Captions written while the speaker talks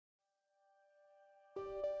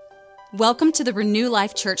Welcome to the Renew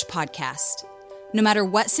Life Church podcast. No matter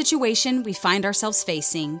what situation we find ourselves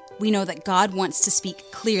facing, we know that God wants to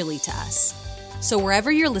speak clearly to us. So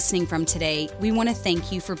wherever you're listening from today, we want to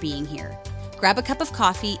thank you for being here. Grab a cup of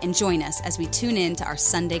coffee and join us as we tune in to our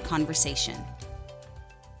Sunday conversation.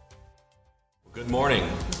 Good morning.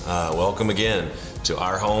 Welcome again to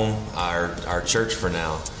our home, our church for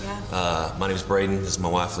now. My name is Braden. This is my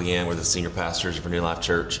wife, Leanne. We're the senior pastors of Renew Life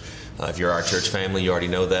Church. If you're our church family, you already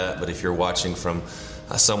know that. But if you're watching from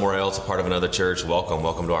somewhere else, a part of another church, welcome.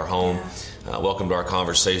 Welcome to our home. Welcome to our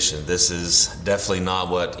conversation. This is definitely not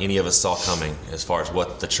what any of us saw coming as far as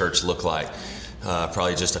what the church looked like.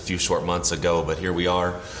 Probably just a few short months ago, but here we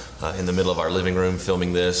are in the middle of our living room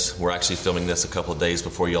filming this. We're actually filming this a couple of days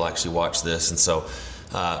before you'll actually watch this, and so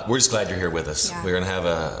we're just glad you're here with us. We're going to have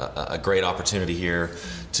a great opportunity here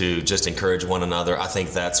to just encourage one another. I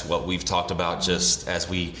think that's what we've talked about just as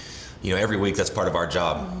we, every week that's part of our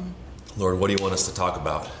job. Lord, what do you want us to talk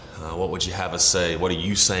about? What would you have us say? What are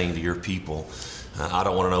you saying to your people? I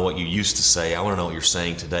don't want to know what you used to say. I want to know what you're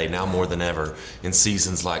saying today, now more than ever, in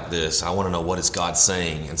seasons like this. I want to know what is God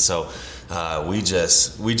saying. And so we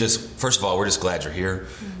just, first of all, we're just glad you're here.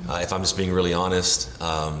 If I'm just being really honest,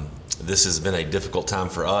 this has been a difficult time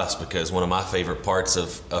for us because one of my favorite parts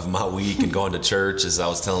of my week and going to church, as I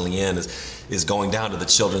was telling Leanne, is going down to the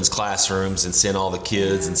children's classrooms and seeing all the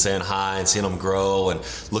kids and saying hi and seeing them grow and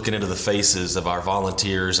looking into the faces of our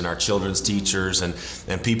volunteers and our children's teachers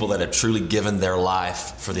and people that have truly given their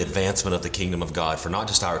life for the advancement of the kingdom of God, for not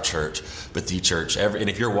just our church, but the church. And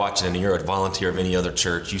if you're watching and you're a volunteer of any other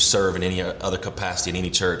church, you serve in any other capacity in any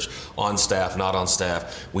church, on staff, not on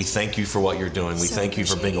staff, we thank you for what you're doing. We thank you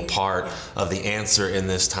for being a part of the answer in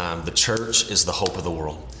this time. The church is the hope of the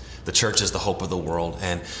world. The church is the hope of the world,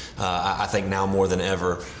 and I think now more than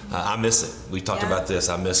ever, I miss it. We talked about this.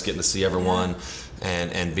 I miss getting to see everyone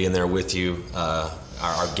and being there with you.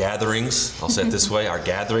 Our gatherings, I'll say it this way, our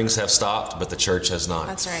gatherings have stopped, but the church has not.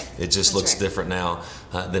 That's right. It just looks different now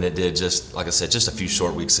than it did just, like I said, just a few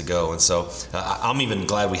short weeks ago. And so I'm even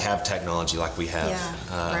glad we have technology like we have.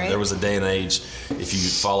 There was a day and age, if you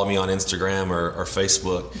follow me on Instagram or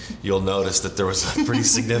Facebook, you'll notice that there was a pretty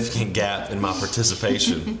significant gap in my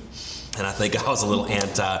participation. And I think I was a little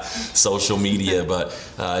anti-social media, but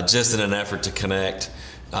just in an effort to connect,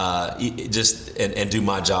 and do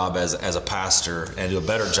my job as a pastor and do a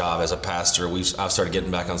better job as a pastor. I've started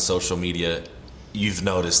getting back on social media. You've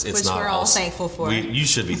noticed it's not. Which we're all thankful for. You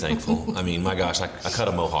should be thankful. I mean, my gosh, I cut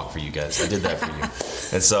a mohawk for you guys. I did that for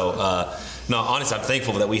you. And so, no, honestly, I'm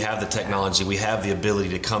thankful that we have the technology. We have the ability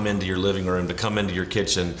to come into your living room, to come into your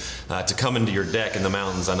kitchen, to come into your deck in the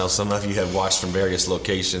mountains. I know some of you have watched from various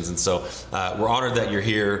locations. And so we're honored that you're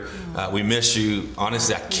here. We miss you.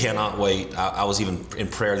 Honestly, I cannot wait. I was even in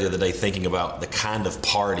prayer the other day thinking about the kind of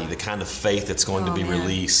party, the kind of faith that's going to be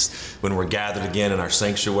released when we're gathered again in our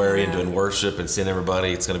sanctuary and doing worship and seeing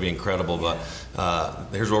everybody. It's going to be incredible. But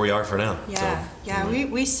here's where we are for now.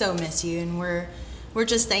 We so miss you, and we're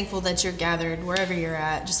just thankful that you're gathered wherever you're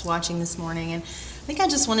at, just watching this morning. And I think I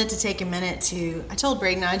just wanted to take a minute I told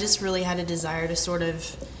Braden I just really had a desire to sort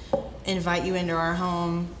of invite you into our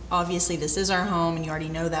home. Obviously, this is our home, and you already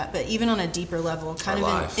know that, but even on a deeper level, kind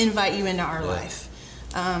of invite you into our life.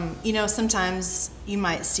 Sometimes you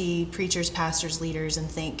might see preachers, pastors, leaders, and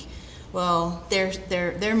think, well,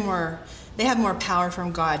 they have more power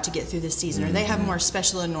from God to get through this season, or they have more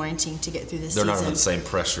special anointing to get through this season. They're not under the same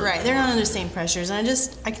pressure. Right, they're not under the same pressures. And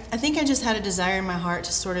I think I just had a desire in my heart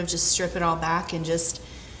to sort of just strip it all back and just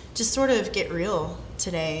sort of get real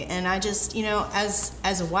today. And I just,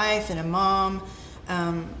 as a wife and a mom,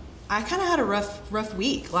 I kind of had a rough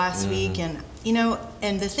week last week. And,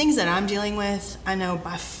 and the things that I'm dealing with, I know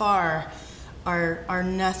by far are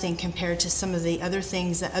nothing compared to some of the other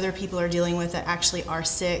things that other people are dealing with that actually are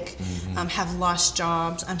sick, have lost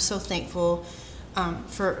jobs. I'm so thankful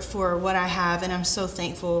for what I have, and I'm so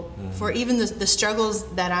thankful for even the struggles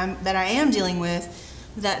that I am dealing with,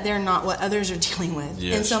 that they're not what others are dealing with.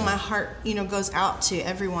 Yes, and so my heart, goes out to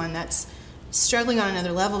everyone that's struggling on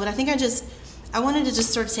another level. But I think I wanted to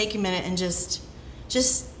just sort of take a minute and just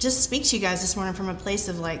speak to you guys this morning from a place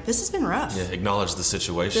of this has been rough. Yeah, acknowledge the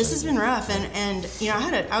situation. This has been rough, and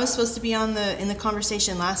I was supposed to be in the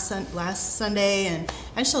conversation last Sunday, and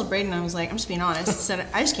I just told Braden, I was like, I'm just being honest. I said,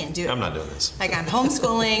 I just can't do it. I'm not doing this. I'm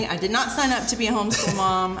homeschooling. I did not sign up to be a homeschool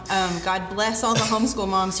mom. God bless all the homeschool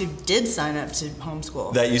moms who did sign up to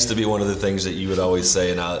homeschool. That used to be one of the things that you would always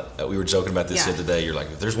say, and we were joking about this the other day. You're like,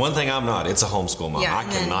 if there's one thing I'm not, it's a homeschool mom. I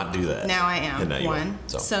cannot do that. Now I am one.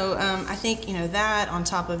 So I think that on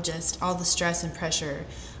top of just all the stress and pressure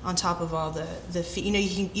on top of all the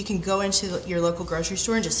you can go into your local grocery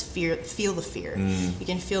store and just feel the fear. You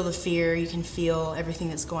can feel the fear. You can feel everything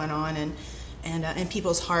that's going on and in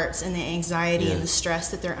people's hearts, and the anxiety and the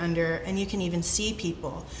stress that they're under. And you can even see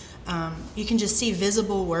people. You can just see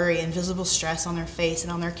visible worry and visible stress on their face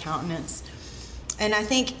and on their countenance. And I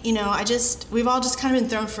think, we've all just kind of been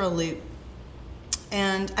thrown for a loop.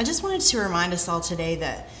 And I just wanted to remind us all today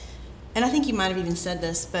that, and I think you might have even said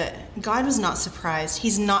this, but God was not surprised.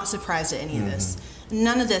 He's not surprised at any of this.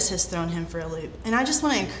 None of this has thrown him for a loop. And I just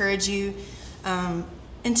want to encourage you,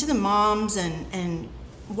 and to the moms and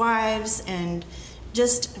wives and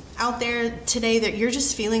just out there today, that you're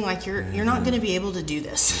just feeling like you're not going to be able to do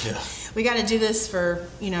this. Yeah. We got to do this for,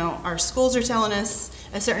 our schools are telling us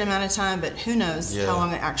a certain amount of time, but who knows how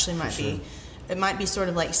long it actually might be. It might be sort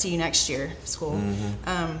of like see you next year school.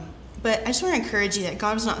 But I just want to encourage you that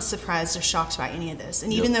God was not surprised or shocked by any of this.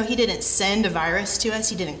 And even though he didn't send a virus to us,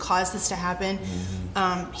 he didn't cause this to happen,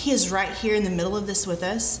 he is right here in the middle of this with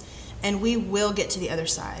us. And we will get to the other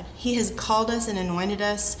side. He has called us and anointed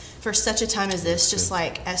us for such a time as this, just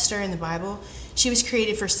like Esther in the Bible. She was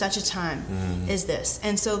created for such a time as this.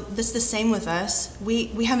 And so this is the same with us. We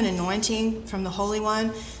have an anointing from the Holy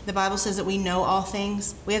One. The Bible says that we know all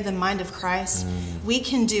things. We have the mind of Christ. We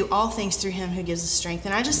can do all things through him who gives us strength.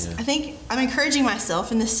 And I think I'm encouraging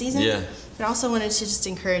myself in this season, but I also wanted to just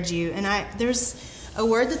encourage you. And there's a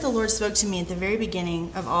word that the Lord spoke to me at the very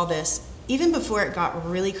beginning of all this, even before it got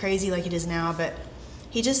really crazy like it is now, but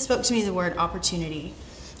he just spoke to me the word opportunity.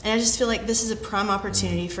 And I just feel like this is a prime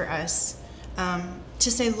opportunity for us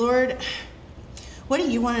to say, Lord, what do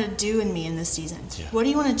you want to do in me in this season? What do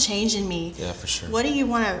you want to change in me? Yeah, for sure. What do you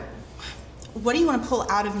want to pull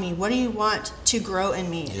out of me? What do you want to grow in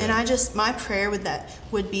me? And my prayer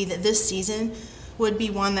would be that this season would be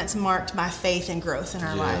one that's marked by faith and growth in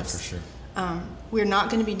our lives. For sure. We're not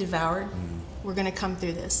going to be devoured. We're going to come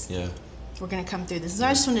through this. We're going to come through this. So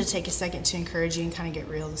I just wanted to take a second to encourage you and kind of get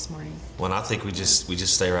real this morning. Well, and I think we just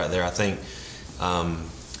stay right there. I think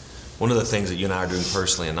one of the things that you and I are doing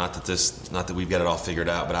personally, and not that we've got it all figured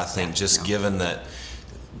out, but I think given that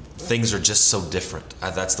things are just so different.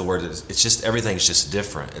 That's the word. It's just everything's just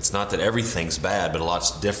different. It's not that everything's bad, but a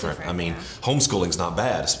lot's different. I mean, homeschooling's not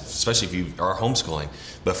bad, especially if you are homeschooling.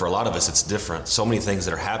 But for a lot of us, it's different. So many things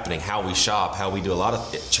that are happening. How we shop, how we do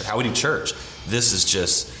how we do church. This is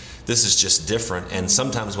just different. And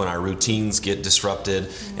sometimes when our routines get disrupted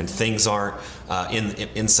and things aren't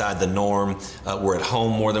inside the norm, we're at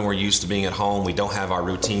home more than we're used to being at home. We don't have our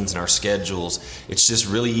routines and our schedules. It's just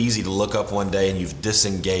really easy to look up one day and you've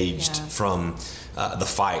disengaged from the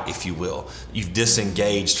fight, if you will. You've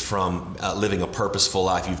disengaged from living a purposeful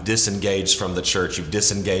life. You've disengaged from the church. You've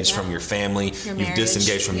disengaged from your family. You've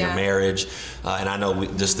disengaged from your marriage. And I know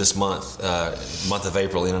just this month of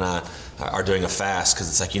April, Ian and I are doing a fast because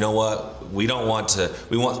it's like, you know what? We don't want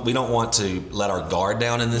to let our guard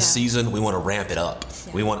down in this season. We want to ramp it up.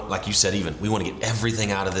 We want, like you said, we want to get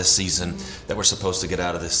everything out of this season that we're supposed to get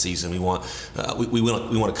out of this season. We want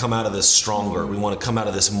to come out of this stronger. We want to come out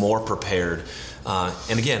of this more prepared.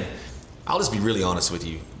 And again, I'll just be really honest with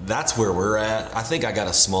you. That's where we're at. I think I got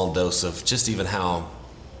a small dose of just even how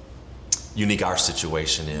unique our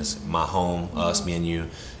situation is. My home, us, me and you,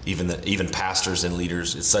 even pastors and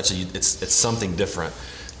leaders. It's something different.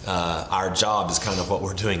 Our job is kind of what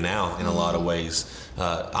we're doing now in a lot of ways.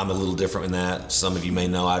 I'm a little different in that. Some of you may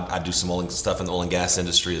know I do some stuff in the oil and gas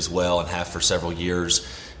industry as well, and have for several years.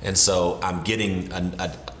 And so I'm getting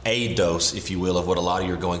a dose, if you will, of what a lot of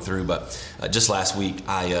you are going through. But just last week,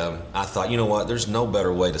 I thought, you know what? There's no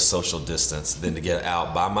better way to social distance than to get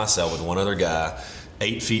out by myself with one other guy,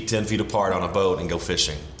 8 feet, 10 feet apart on a boat and go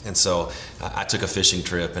fishing. And so I took a fishing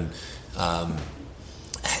trip, and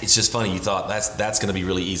it's just funny. You thought that's going to be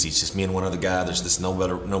really easy. It's just me and one other guy. There's just no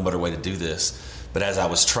better way to do this. But as I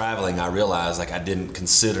was traveling, I realized I didn't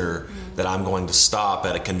consider that I'm going to stop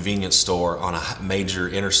at a convenience store on a major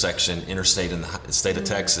interstate in the state of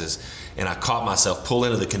Texas. And I caught myself pull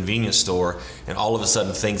into the convenience store, and all of a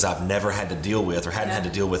sudden things I've never had to deal with or hadn't had to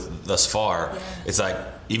deal with thus far. It's like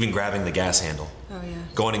even grabbing the gas handle,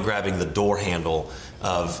 going and grabbing the door handle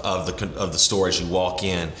of the store as you walk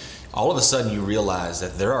in. All of a sudden you realize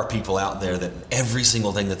that there are people out there that every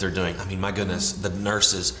single thing that they're doing, I mean, my goodness, the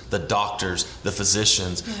nurses, the doctors, the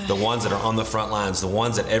physicians, the ones that are on the front lines, the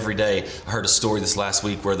ones that every day, I heard a story this last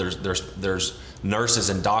week where there's nurses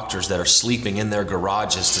and doctors that are sleeping in their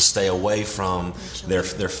garages to stay away from their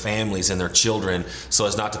families and their children so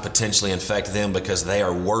as not to potentially infect them, because they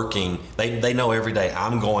are working. They know every day,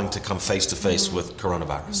 I'm going to come face to face with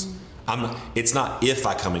coronavirus. It's not if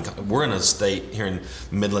I come in. We're in a state here in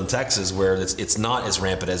Midland, Texas, where it's not as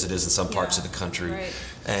rampant as it is in some parts of the country. Right.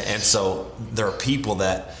 And so there are people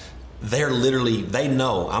that they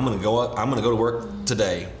know I'm going to go to work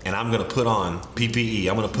today, and I'm going to put on PPE.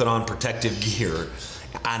 I'm going to put on protective gear.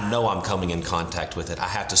 I know I'm coming in contact with it. I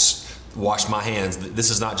have to wash my hands. This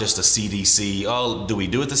is not just a CDC. Oh, do we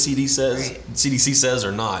do what the CDC says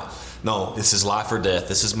or not? No, this is life or death.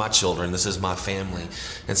 This is my children. This is my family.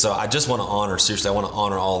 And so I just want to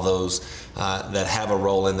honor all those that have a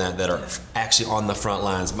role in that are actually on the front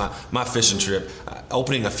lines. My fishing trip,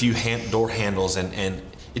 opening a few door handles, and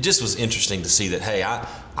it just was interesting to see that, hey,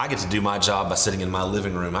 I get to do my job by sitting in my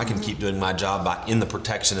living room. I can keep doing my job in the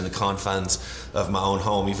protection and the confines of my own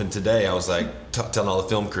home. Even today, I was like telling all the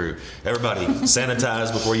film crew, everybody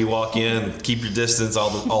sanitize before you walk in, keep your distance,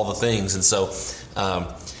 all the things. And so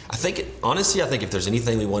I think if there's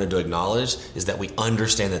anything we wanted to acknowledge is that we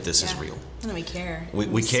understand that this is real. And we care.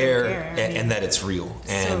 We care, and that it's real.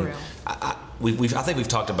 And so real. I think we've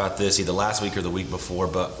talked about this either last week or the week before,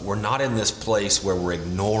 but we're not in this place where we're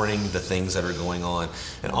ignoring the things that are going on.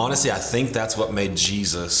 And honestly, I think that's what made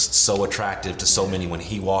Jesus so attractive to so many when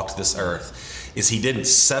he walked this earth, is he didn't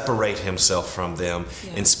separate himself from them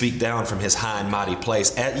and speak down from his high and mighty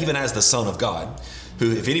place, even as the Son of God,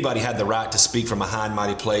 who, if anybody had the right to speak from a high and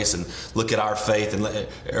mighty place and look at our faith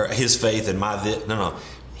or his faith and no.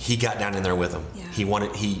 He got down in there with them. Yeah.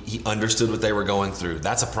 He understood what they were going through.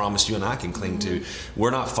 That's a promise you and I can cling to. We're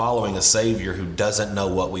not following a Savior who doesn't know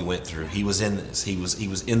what we went through. He was in this. He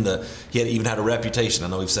even had a reputation. I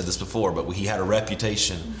know we've said this before, but he had a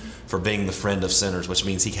reputation for being the friend of sinners, which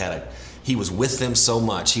means he was with them so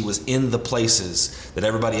much. He was in the places that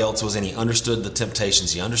everybody else was in. He understood the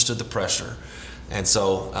temptations. He understood the pressure. And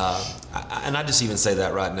so, I just even say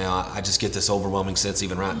that right now, I just get this overwhelming sense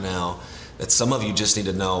even right now that some of you just need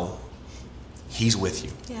to know he's with you.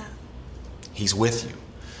 Yeah. He's with you.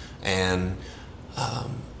 And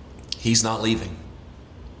he's not leaving.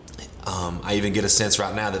 I even get a sense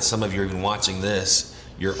right now that some of you are even watching this,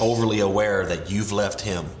 you're overly aware that you've left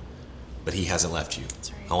him, but he hasn't left you.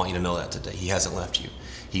 That's right. I want you to know that today. He hasn't left you.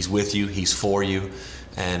 He's with you. He's for you.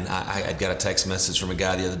 And I got a text message from a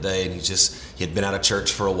guy the other day, and he had been out of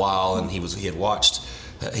church for a while, and he had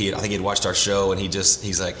watched our show, and he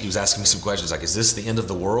was asking me some questions like, is this the end of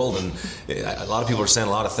the world? And a lot of people are saying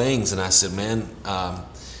a lot of things, and I said, man,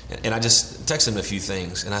 and I just texted him a few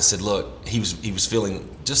things, and I said, look, he was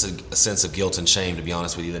feeling just a sense of guilt and shame, to be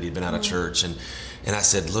honest with you, that he'd been out of church, and I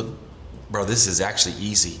said, look, bro, this is actually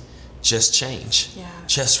easy. Just change. Yeah.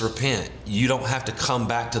 Just repent. You don't have to come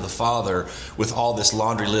back to the Father with all this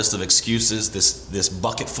laundry list of excuses, this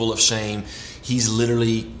bucket full of shame. He's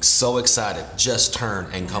literally so excited. Just turn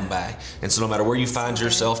and come back. And so no matter where you find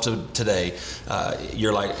yourself today,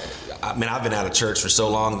 you're like, I mean, I've been out of church for so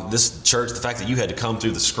long. This church, the fact that you had to come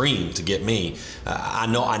through the screen to get me, I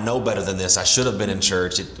know better than this. I should have been in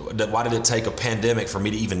church. Why did it take a pandemic for me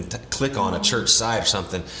to even click on a church site or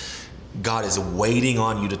something? God is waiting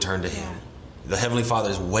on you to turn to him. Yeah. The Heavenly Father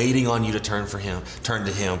is waiting on you to turn to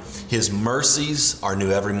him. His mercies are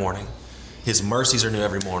new every morning. His mercies are new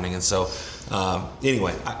every morning. And so,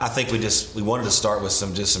 anyway, I think we wanted to start with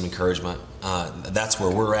some encouragement. That's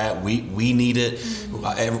where we're at. We need it.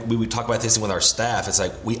 Mm-hmm. We talk about this with our staff. It's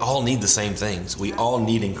like we all need the same things. We all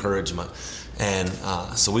need encouragement. And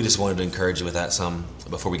so we just wanted to encourage you with that some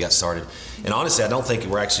before we got started. And honestly, I don't think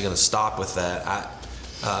we're actually going to stop with that.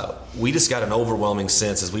 We just got an overwhelming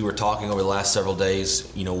sense as we were talking over the last several days,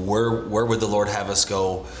 where would the Lord have us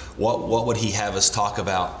go? What would he have us talk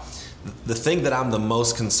about? The thing that I'm the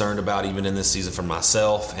most concerned about, even in this season for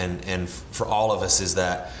myself and for all of us, is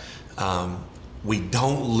that we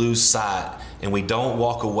don't lose sight and we don't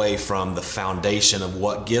walk away from the foundation of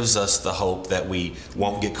what gives us the hope that we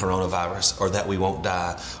won't get coronavirus, or that we won't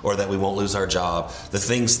die, or that we won't lose our job. The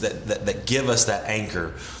things that give us that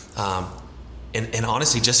anchor. And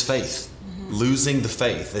honestly, just faith. Mm-hmm. Losing the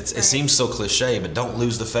faith. It seems so cliche, but don't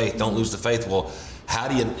lose the faith. Don't lose the faith. Well, how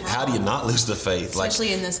do you not lose the faith?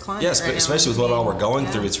 Especially in this climate. Yes, right, especially with what all we're going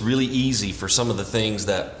through. It's really easy for some of the things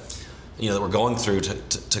that that we're going through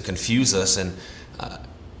to confuse us. And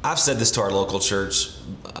I've said this to our local church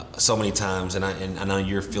so many times, and I know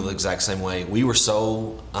you feel the exact same way. We were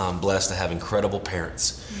so blessed to have incredible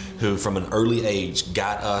parents who, from an early age,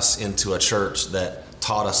 got us into a church that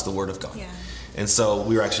taught us the Word of God. Yeah. And so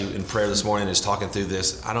we were actually in prayer this morning just talking through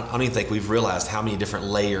this. I don't even think we've realized how many different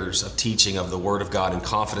layers of teaching of the Word of God and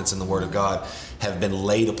confidence in the Word of God have been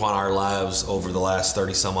laid upon our lives over the last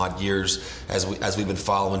 30 some odd years as we've been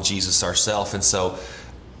following Jesus ourselves. And so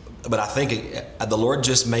I think the Lord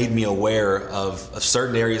just made me aware of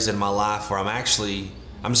certain areas in my life where I'm just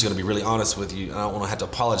going to be really honest with you. I don't want to have to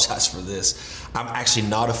apologize for this. I'm actually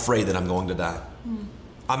not afraid that I'm going to die.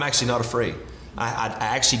 I'm actually not afraid. I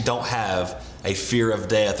actually don't have a fear of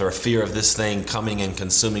death or a fear of this thing coming and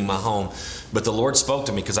consuming my home. But the Lord spoke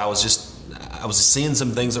to me because I was seeing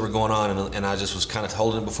some things that were going on, and I just was kind of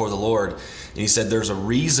holding it before the Lord. And He said, there's a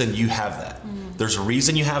reason you have that. There's a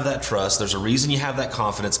reason you have that trust. There's a reason you have that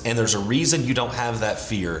confidence. And there's a reason you don't have that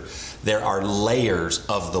fear. There are layers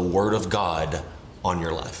of the Word of God on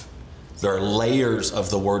your life. There are layers of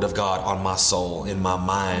the Word of God on my soul, in my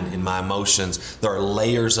mind, in my emotions. There are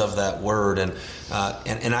layers of that Word. And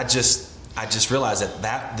I just realized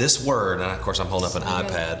that this Word, and of course I'm holding up an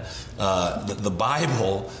iPad, the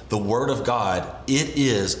Bible, the Word of God, it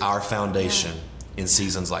is our foundation in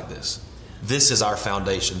seasons like this. This is our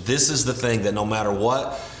foundation. This is the thing that no matter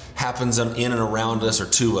what happens in and around us or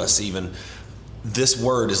to us even, this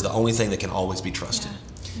Word is the only thing that can always be trusted.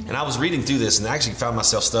 Yeah. And I was reading through this and I actually found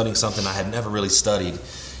myself studying something I had never really studied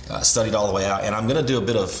all the way out. And I'm going to do a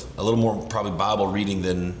little more probably Bible reading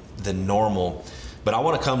than normal. But I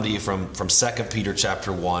want to come to you from 2 Peter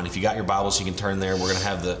chapter 1. If you got your Bibles, you can turn there. We're going to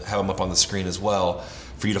have them up on the screen as well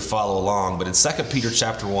for you to follow along. But in 2 Peter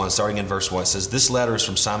chapter 1, starting in verse 1, it says, "This letter is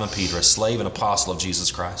from Simon Peter, a slave and apostle of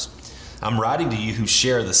Jesus Christ. I'm writing to you who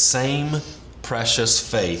share the same precious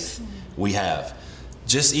faith we have."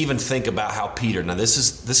 Just even think about how Peter, now this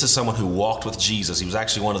is someone who walked with Jesus. He was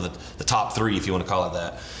actually one of the top three, if you want to call it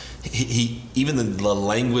that. He even the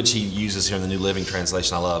language he uses here in the New Living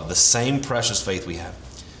Translation, I love. The same precious faith we have.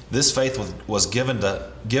 This faith was given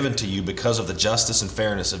to you because of the justice and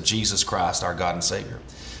fairness of Jesus Christ, our God and Savior.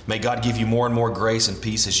 May God give you more and more grace and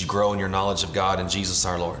peace as you grow in your knowledge of God and Jesus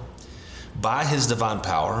our Lord. By His divine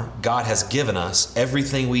power, God has given us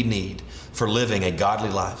everything we need for living a godly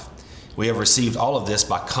life. We have received all of this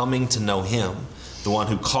by coming to know Him, the one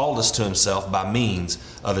who called us to Himself by means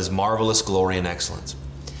of His marvelous glory and excellence.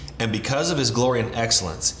 And because of His glory and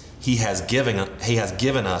excellence, He has given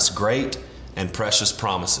us great and precious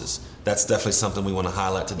promises. That's definitely something we want to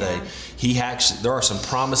highlight today. Yeah. There are some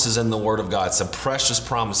promises in the Word of God, some precious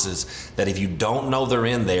promises that if you don't know they're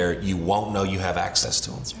in there, you won't know you have access to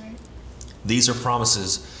them. That's right. These are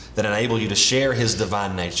promises that enable you to share His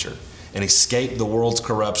divine nature and escape the world's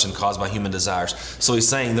corruption caused by human desires. So He's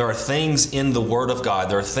saying there are things in the Word of God.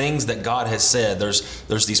 There are things that God has said.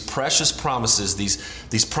 There's these precious promises,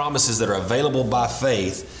 these promises that are available by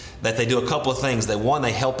faith, that they do a couple of things.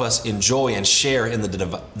 They help us enjoy and share in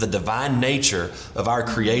the divine nature of our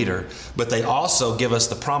Creator, but they also give us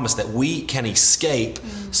the promise that we can escape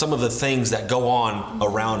some of the things that go on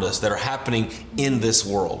around us, that are happening in this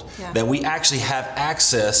world, that we actually have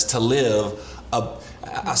access to live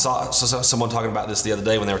I saw someone talking about this the other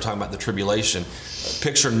day when they were talking about the tribulation.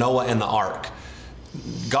 Picture Noah and the ark.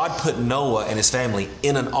 God put Noah and his family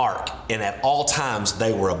in an ark, and at all times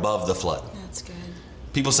they were above the flood. That's good.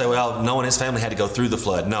 People say, well, Noah and his family had to go through the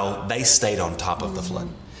flood. No, they stayed on top of the flood.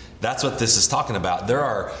 That's what this is talking about.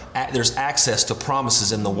 There's access to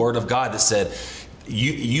promises in the Word of God that said,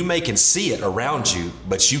 you may can see it around you,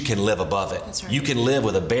 but you can live above it. That's right. You can live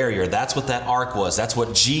with a barrier. That's what that ark was. That's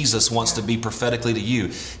what Jesus wants to be prophetically to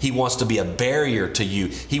you. He wants to be a barrier to you.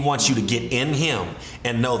 He wants you to get in Him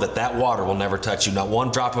and know that water will never touch you. Not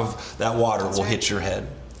one drop of that water will hit your head.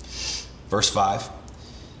 Verse 5.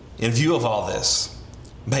 In view of all this,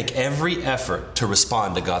 make every effort to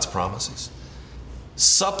respond to God's promises.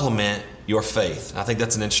 Supplement your faith. I think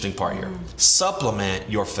that's an interesting part here. Supplement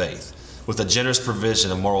your faith with a generous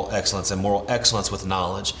provision of moral excellence, and moral excellence with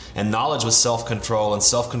knowledge, and knowledge with self-control, and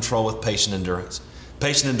self-control with patient endurance.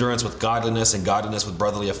 Patient endurance with godliness, and godliness with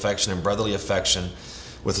brotherly affection, and brotherly affection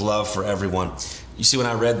with love for everyone. You see, when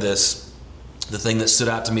I read this, the thing that stood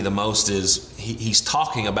out to me the most is he's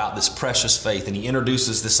talking about this precious faith, and he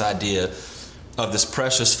introduces this idea of this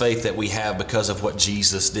precious faith that we have because of what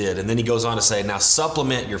Jesus did. And then he goes on to say, now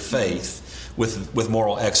supplement your faith with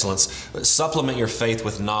moral excellence. Supplement your faith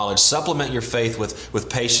with knowledge. Supplement your faith with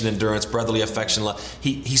patient endurance, brotherly affection, love.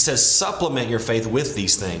 He says supplement your faith with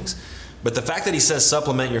these things. But the fact that he says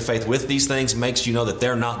supplement your faith with these things makes you know that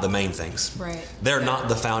they're not the main things. Right. They're not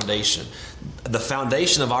the foundation. The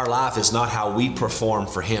foundation of our life is not how we perform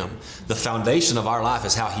for Him. The foundation of our life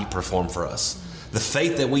is how He performed for us. The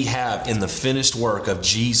faith that we have in the finished work of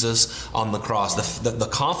Jesus on the cross, the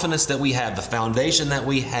confidence that we have, the foundation that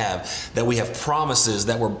we have promises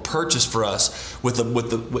that were purchased for us and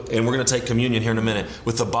we're going to take communion here in a minute,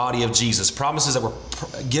 with the body of Jesus, promises that were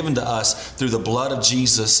given to us through the blood of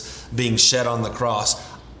Jesus being shed on the cross.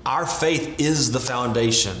 Our faith is the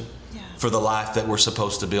foundation for the life that we're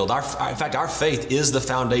supposed to build. In fact, our faith is the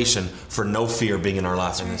foundation for no fear being in our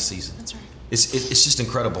lives in this season. That's right. It's just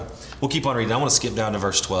incredible. We'll keep on reading. I want to skip down to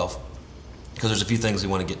verse 12 because there's a few things we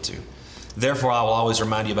want to get to. Therefore, I will always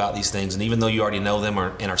remind you about these things, and even though you already know them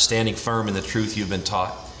and are standing firm in the truth you've been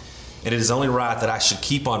taught, and it is only right that I should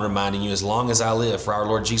keep on reminding you as long as I live, for our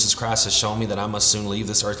Lord Jesus Christ has shown me that I must soon leave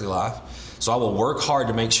this earthly life. So I will work hard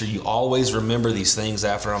to make sure you always remember these things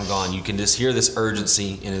after I'm gone. You can just hear this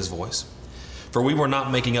urgency in his voice. For we were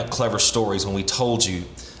not making up clever stories when we told you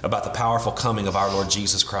about the powerful coming of our Lord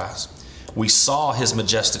Jesus Christ. We saw his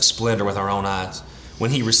majestic splendor with our own eyes when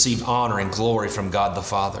he received honor and glory from God the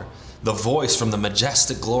Father. The voice from the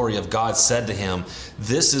majestic glory of God said to him,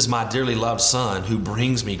 "This is my dearly loved Son who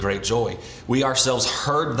brings me great joy." We ourselves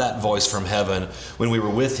heard that voice from heaven when we were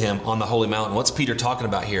with him on the holy mountain. What's Peter talking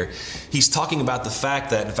about here? He's talking about the fact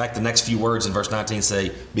that, in fact, the next few words in verse 19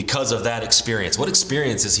 say, because of that experience. What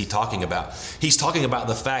experience is he talking about? He's talking about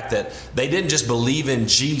the fact that they didn't just believe in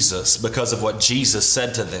Jesus because of what Jesus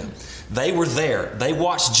said to them. They were there. They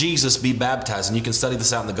watched Jesus be baptized, and you can study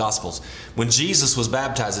this out in the Gospels. When Jesus was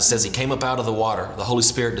baptized, it says he came up out of the water. The Holy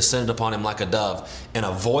Spirit descended upon him like a dove, and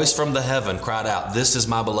a voice from the heaven cried out, "This is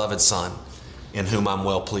my beloved Son, in whom I'm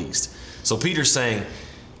well pleased." So Peter's saying,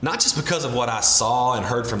 not just because of what I saw and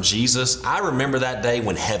heard from Jesus, I remember that day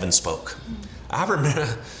when heaven spoke. I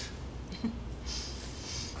remember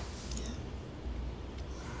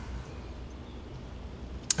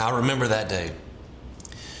that day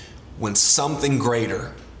when something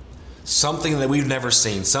greater, something that we've never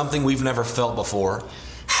seen, something we've never felt before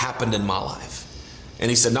happened in my life. And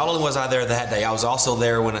he said, not only was I there that day, I was also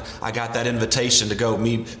there when I got that invitation to go.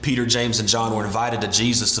 Me, Peter, James, and John were invited to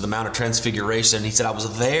Jesus to the Mount of Transfiguration. And he said, I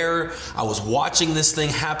was there. I was watching this thing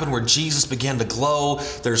happen where Jesus began to glow.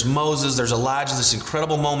 There's Moses, there's Elijah, this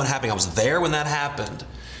incredible moment happening. I was there when that happened.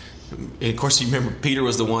 And of course, you remember Peter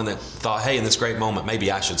was the one that thought, hey, in this great moment, maybe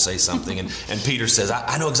I should say something. And Peter says,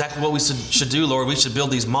 I know exactly what we should do, Lord. We should build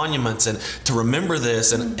these monuments and to remember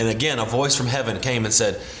this. And again, a voice from heaven came and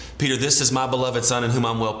said, Peter, this is my beloved Son in whom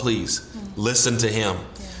I'm well pleased. Listen to him.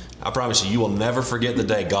 Yeah. I promise you, you will never forget the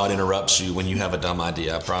day God interrupts you when you have a dumb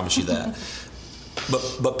idea. I promise you that.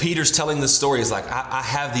 But Peter's telling this story is like, I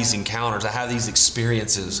have these encounters. I have these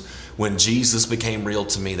experiences when Jesus became real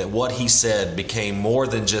to me, that what he said became more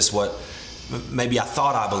than just what maybe I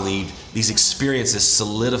thought I believed. These experiences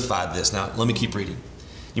solidified this. Now, let me keep reading.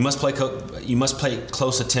 You must pay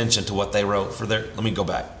close attention to what they wrote. Let me go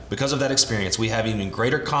back. Because of that experience, we have even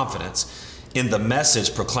greater confidence in the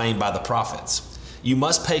message proclaimed by the prophets. You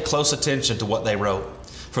must pay close attention to what they wrote,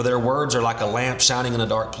 for their words are like a lamp shining in a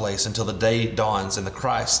dark place until the day dawns and the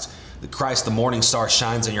Christ, the morning star,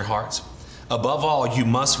 shines in your hearts. Above all, you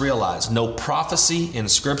must realize no prophecy in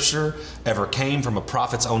Scripture ever came from a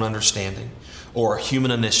prophet's own understanding or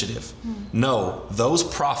human initiative. No, those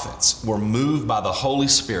prophets were moved by the Holy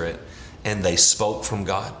Spirit and they spoke from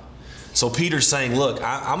God. So Peter's saying, look,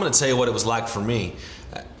 I'm going to tell you what it was like for me.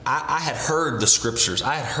 I had heard the Scriptures.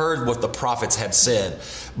 I had heard what the prophets had said,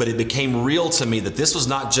 but it became real to me that this was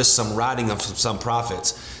not just some writing of some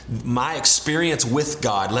prophets. My experience with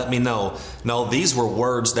God let me know, no, these were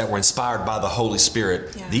words that were inspired by the Holy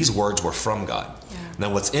Spirit. Yeah. These words were from God. Yeah.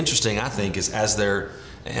 Now, what's interesting, I think, is as they're,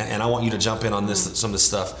 and I want you to jump in on this, some of this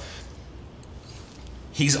stuff.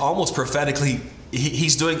 He's almost prophetically,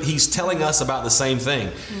 he's telling us about the same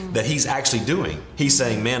thing that he's actually doing. He's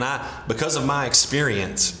saying, man, because of my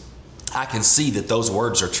experience, I can see that those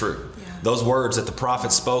words are true. Yeah. Those words that the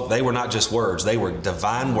prophets spoke, they were not just words. They were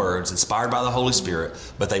divine words inspired by the Holy Spirit,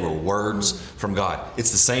 but they were words from God.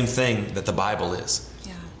 It's the same thing that the Bible is.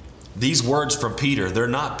 Yeah. These words from Peter, they're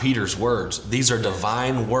not Peter's words. These are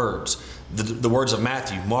divine words. The words of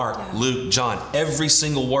Matthew, Mark, Luke, John, every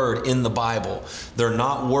single word in the Bible, they're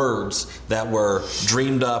not words that were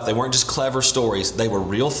dreamed up. They weren't just clever stories. They were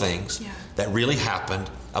real things that really happened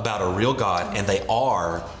about a real God, and they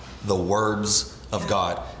are the words of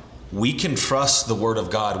God. We can trust the Word of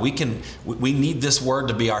God. We need this Word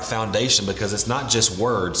to be our foundation because it's not just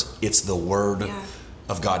words, it's the Word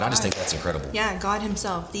of God. I just think that's incredible. Yeah, God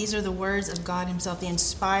Himself. These are the words of God Himself, the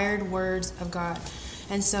inspired words of God.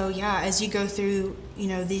 And so, as you go through,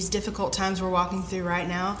 these difficult times we're walking through right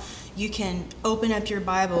now, you can open up your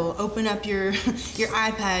Bible, open up your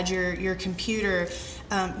iPad, your computer,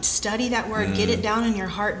 study that word, get it down in your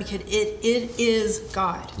heart because it is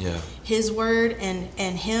God. Yeah. His word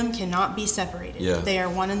and Him cannot be separated. Yeah. They are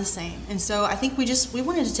one and the same. And so I think we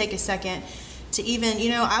wanted to take a second to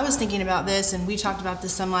even, I was thinking about this and we talked about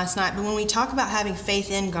this some last night, but when we talk about having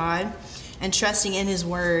faith in God, and trusting in His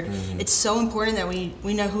Word. It's so important that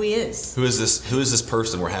we know who He is. Who is this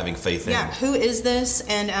person we're having faith in? Yeah, who is this?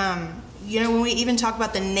 And when we even talk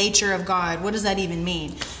about the nature of God, what does that even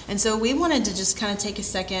mean? And so we wanted to just kind of take a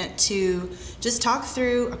second to just talk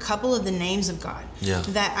through a couple of the names of God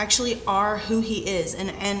that actually are who He is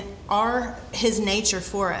and are His nature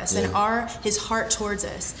for us and are His heart towards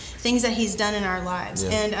us, things that He's done in our lives.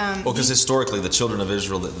 And because historically the children of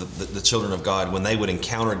Israel, the children of God, when they would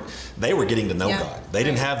encounter, they were getting to know God. They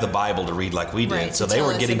didn't have the Bible to read like we did, so they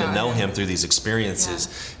were getting to know Him through these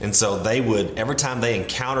experiences. And so they would, every time they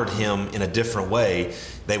encountered Him in a different way,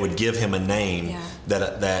 they would give Him a name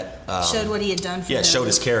that showed what He had done for them. Showed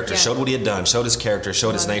His character, showed what He had done, showed His character,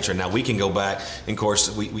 showed His nature. Now we can go back, and of course,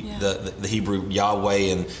 the Hebrew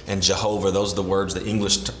Yahweh and Jehovah, those are the words, the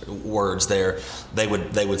English words there. They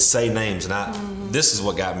would say names, and this is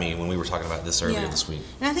what got me when we were talking about this earlier this week.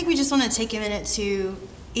 And I think we just want to take a minute to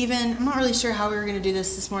I'm not really sure how we were going to do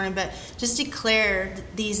this morning, but just declare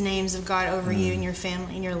these names of God over you and your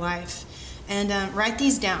family and your life. And write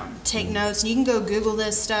these down. Take notes. And you can go Google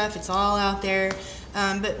this stuff. It's all out there.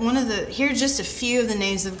 But here are just a few of the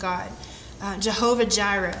names of God. Jehovah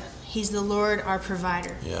Jireh. He's the Lord, our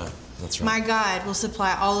provider. Yeah, that's right. My God will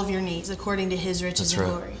supply all of your needs according to His riches and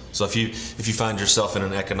glory. So if you find yourself in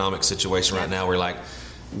an economic situation right now where you're like,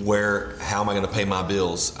 how am I going to pay my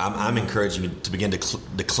bills? I'm encouraging you to begin to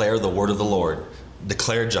declare the word of the Lord.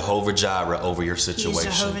 Declare Jehovah Jireh over your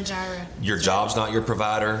situation. He's Jehovah Jireh. Your job's not your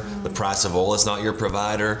provider. The price of oil is not your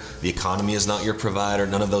provider. The economy is not your provider.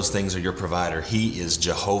 None of those things are your provider. He is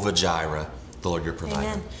Jehovah Jireh, the Lord your provider.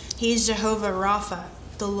 Amen. He's Jehovah Rapha,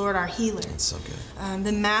 the Lord our healer. That's so good.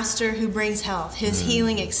 The master who brings health. His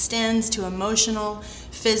healing extends to emotional,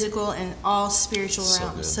 physical, and all spiritual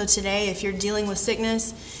realms. So today, if you're dealing with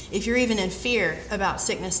sickness, if you're even in fear about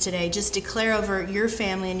sickness today, just declare over your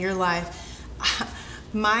family and your life,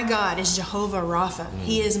 my God is Jehovah Rapha.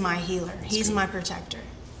 He is my healer. He's my protector.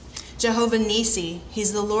 Jehovah Nisi.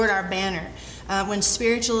 He's the Lord our banner. When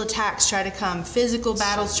spiritual attacks try to come, physical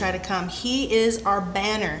battles try to come, He is our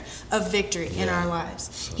banner of victory in our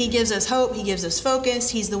lives. He gives us hope. He gives us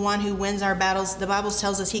focus. He's the one who wins our battles. The Bible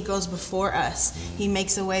tells us He goes before us. He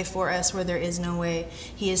makes a way for us where there is no way.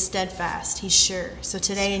 He is steadfast. He's sure. So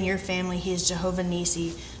today in your family, He is Jehovah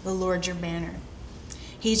Nisi, the Lord your banner.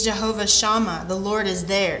 He's Jehovah Shammah. The Lord is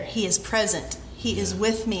there. He is present. He is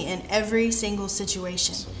with me in every single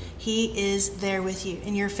situation. He is there with you.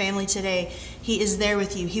 In your family today, He is there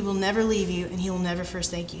with you. He will never leave you, and He will never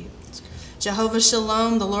forsake you. Jehovah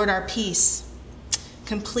Shalom, the Lord our peace.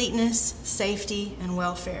 Completeness, safety, and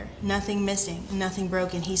welfare. Nothing missing, nothing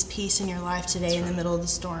broken. He's peace in your life today in the middle of the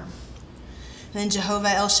storm. And then Jehovah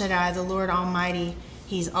El Shaddai, the Lord Almighty.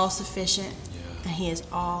 He's all-sufficient. And He is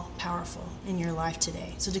all-powerful in your life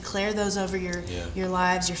today. So declare those over your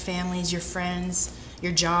lives, your families, your friends,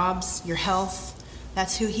 your jobs, your health.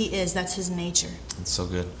 That's who He is. That's His nature. That's so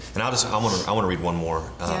good. And I want to read one more.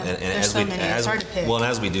 There's so many. It's hard to pick. Well, and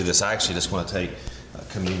as we do this, I actually just want to take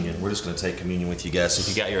communion. We're just going to take communion with you guys. So if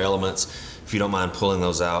you got your elements, if you don't mind pulling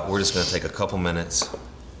those out, we're just going to take a couple minutes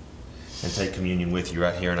and take communion with you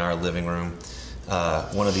right here in our living room.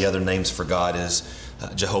 One of the other names for God is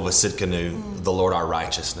Jehovah Sidkenu, the Lord our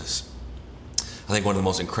righteousness. I think one of the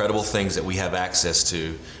most incredible things that we have access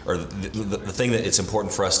to, or the thing that it's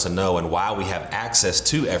important for us to know and why we have access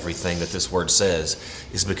to everything that this word says,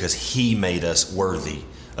 is because He made us worthy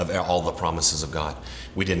of all the promises of God.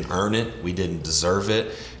 We didn't earn it. We didn't deserve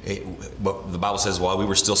it. But the Bible says while we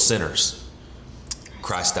were still sinners,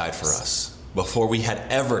 Christ died for us. Before we had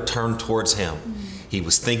ever turned towards Him, He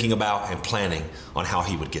was thinking about and planning on how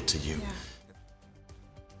He would get to you.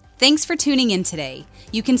 Thanks for tuning in today.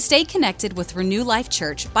 You can stay connected with Renew Life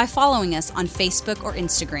Church by following us on Facebook or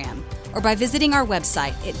Instagram, or by visiting our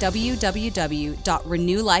website at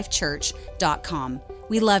www.renewlifechurch.com.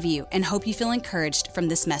 We love you and hope you feel encouraged from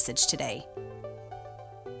this message today.